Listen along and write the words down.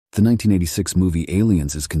The 1986 movie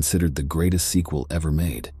Aliens is considered the greatest sequel ever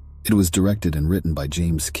made. It was directed and written by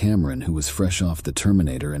James Cameron, who was fresh off the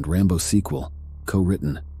Terminator and Rambo sequel.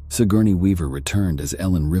 Co-written, Sigourney Weaver returned as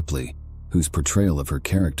Ellen Ripley, whose portrayal of her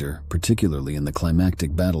character, particularly in the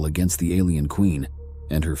climactic battle against the alien queen,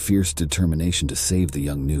 and her fierce determination to save the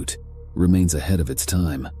young Newt, remains ahead of its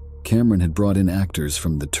time. Cameron had brought in actors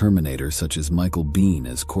from the Terminator such as Michael Biehn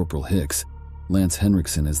as Corporal Hicks, Lance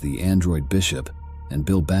Henriksen as the android Bishop, and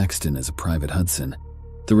Bill Paxton as a Private Hudson.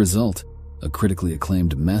 The result? A critically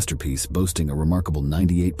acclaimed masterpiece boasting a remarkable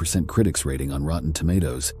 98% critics rating on Rotten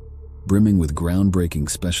Tomatoes, brimming with groundbreaking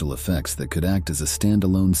special effects that could act as a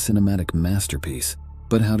standalone cinematic masterpiece.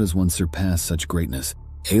 But how does one surpass such greatness?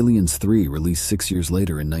 Aliens 3, released 6 years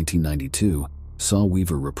later in 1992, saw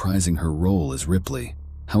Weaver reprising her role as Ripley.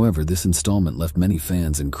 However, this installment left many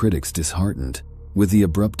fans and critics disheartened. With the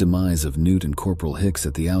abrupt demise of Newt and Corporal Hicks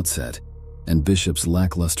at the outset, and Bishop's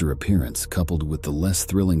lackluster appearance coupled with the less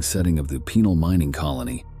thrilling setting of the Penal Mining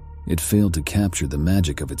Colony, it failed to capture the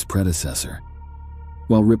magic of its predecessor.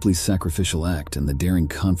 While Ripley's sacrificial act and the daring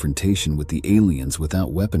confrontation with the aliens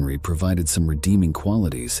without weaponry provided some redeeming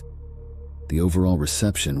qualities, the overall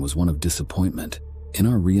reception was one of disappointment. In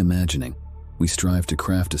our reimagining, we strive to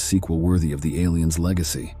craft a sequel worthy of the aliens'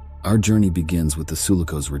 legacy. Our journey begins with the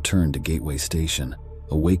Sulico's return to Gateway Station,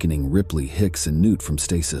 awakening Ripley, Hicks, and Newt from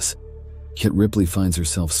stasis. Yet Ripley finds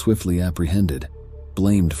herself swiftly apprehended,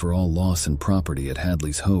 blamed for all loss and property at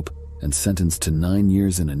Hadley's Hope, and sentenced to 9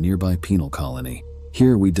 years in a nearby penal colony.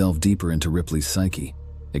 Here we delve deeper into Ripley's psyche,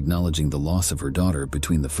 acknowledging the loss of her daughter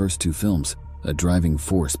between the first 2 films, a driving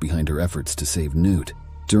force behind her efforts to save Newt.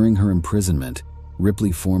 During her imprisonment,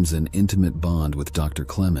 Ripley forms an intimate bond with Dr.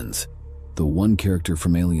 Clemens, the one character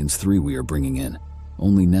from Aliens 3 we are bringing in,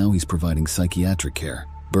 only now he's providing psychiatric care.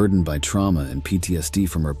 Burdened by trauma and PTSD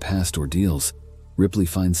from her past ordeals, Ripley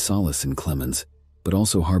finds solace in Clemens, but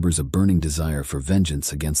also harbors a burning desire for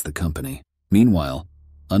vengeance against the company. Meanwhile,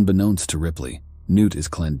 unbeknownst to Ripley, Newt is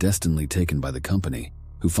clandestinely taken by the company,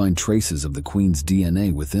 who find traces of the Queen's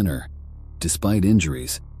DNA within her. Despite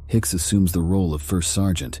injuries, Hicks assumes the role of First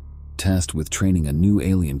Sergeant, tasked with training a new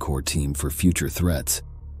Alien Corps team for future threats.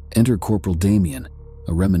 Enter Corporal Damien,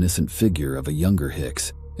 a reminiscent figure of a younger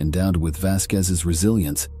Hicks, endowed with Vasquez's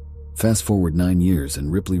resilience. Fast forward 9 years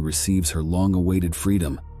and Ripley receives her long-awaited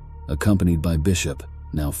freedom, accompanied by Bishop,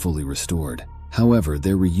 now fully restored. However,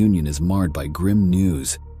 their reunion is marred by grim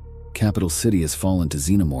news. Capital City has fallen to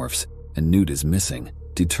xenomorphs, and Newt is missing.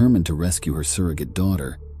 Determined to rescue her surrogate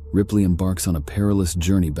daughter, Ripley embarks on a perilous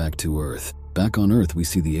journey back to Earth. Back on Earth, we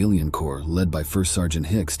see the Alien Corps, led by First Sergeant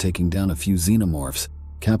Hicks, taking down a few xenomorphs.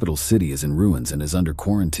 Capital City is in ruins and is under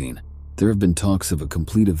quarantine. There have been talks of a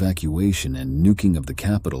complete evacuation and nuking of the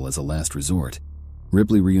capital as a last resort.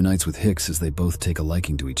 Ripley reunites with Hicks as they both take a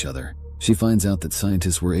liking to each other. She finds out that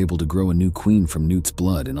scientists were able to grow a new queen from Newt's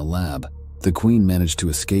blood in a lab. The queen managed to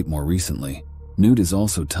escape more recently. Newt is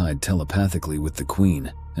also tied telepathically with the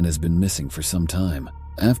queen and has been missing for some time.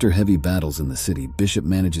 After heavy battles in the city, Bishop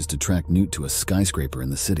manages to track Newt to a skyscraper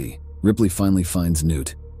in the city. Ripley finally finds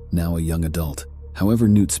Newt, now a young adult. However,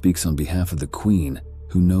 Newt speaks on behalf of the queen,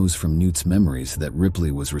 who knows from Newt's memories that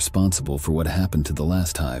Ripley was responsible for what happened to the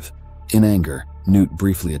last hive. In anger, Newt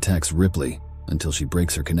briefly attacks Ripley until she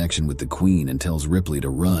breaks her connection with the Queen and tells Ripley to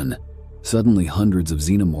run. Suddenly, hundreds of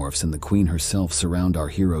xenomorphs and the Queen herself surround our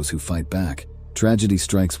heroes who fight back. Tragedy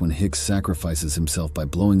strikes when Hicks sacrifices himself by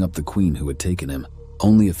blowing up the Queen who had taken him.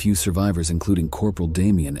 Only a few survivors, including Corporal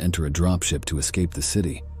Damien, enter a dropship to escape the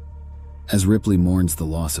city. As Ripley mourns the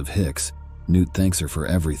loss of Hicks, Newt thanks her for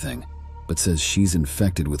everything, but says she's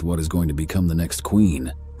infected with what is going to become the next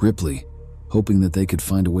queen. Ripley, hoping that they could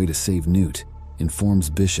find a way to save Newt, informs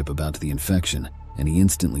Bishop about the infection, and he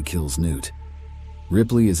instantly kills Newt.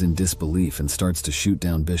 Ripley is in disbelief and starts to shoot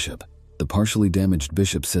down Bishop. The partially damaged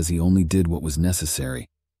Bishop says he only did what was necessary,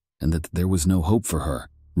 and that there was no hope for her.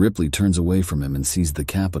 Ripley turns away from him and sees the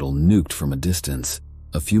capital nuked from a distance.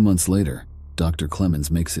 A few months later, Dr. Clemens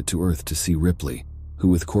makes it to Earth to see Ripley, who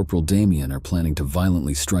with Corporal Damien are planning to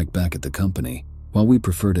violently strike back at the company. While we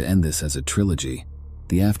prefer to end this as a trilogy,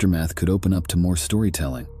 the aftermath could open up to more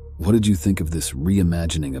storytelling. What did you think of this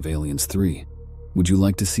reimagining of Aliens 3? Would you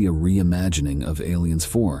like to see a reimagining of Aliens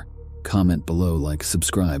 4? Comment below, like,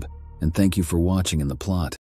 subscribe, and thank you for watching In the Plot.